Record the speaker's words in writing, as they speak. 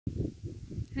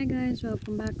Hi guys,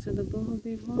 welcome back to the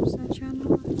Big Homestead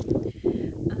channel.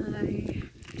 I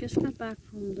just got back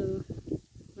from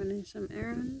running some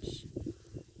errands,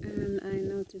 and I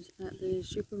noticed that the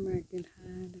supermarket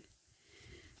had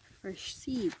fresh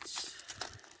seeds.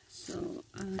 So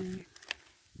I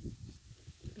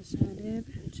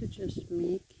decided to just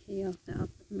make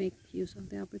use of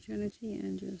the opportunity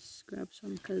and just grab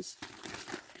some, because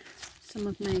some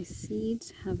of my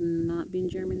seeds have not been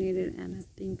germinated, and I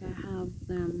think I have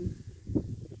them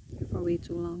for way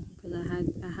too long, because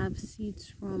I have seeds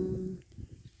from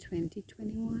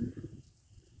 2021,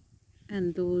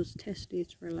 and those test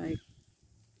dates were like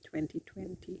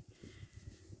 2020.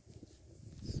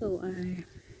 So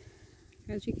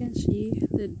as you can see,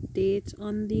 the dates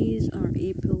on these are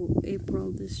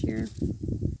April this year.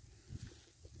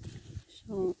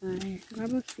 So I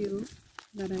grab a few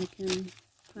that I can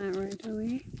plant right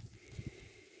away,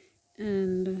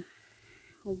 and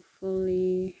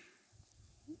hopefully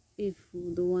if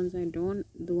the ones I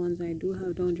do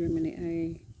have don't germinate,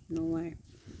 I know why.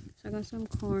 So I got some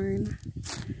corn,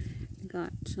 I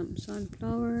got some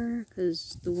sunflower,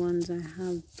 because the ones I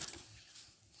have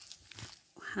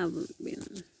haven't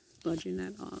been budging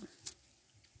at all,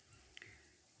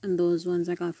 and those ones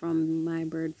I got from my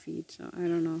bird feed. So I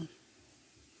don't know,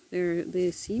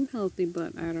 they seem healthy,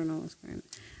 but I don't know what's going on.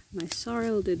 My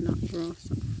sorrel did not grow,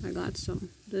 so I got some.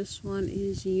 This one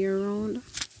is year-round,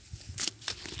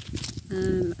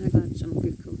 and I got some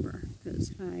cucumber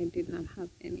because I did not have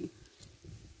any.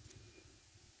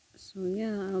 So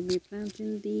yeah, I'll be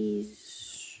planting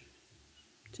these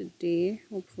today,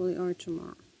 hopefully, or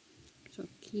tomorrow. So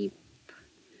keep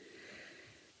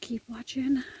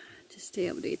watching to stay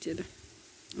updated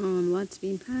on what's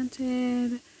being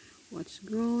planted, what's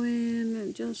growing,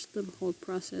 and just the whole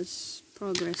progress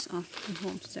of the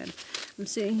homestead. I'm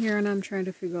sitting here and I'm trying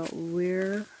to figure out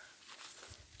where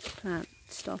to plant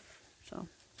stuff. So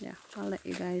yeah, I'll let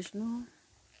you guys know.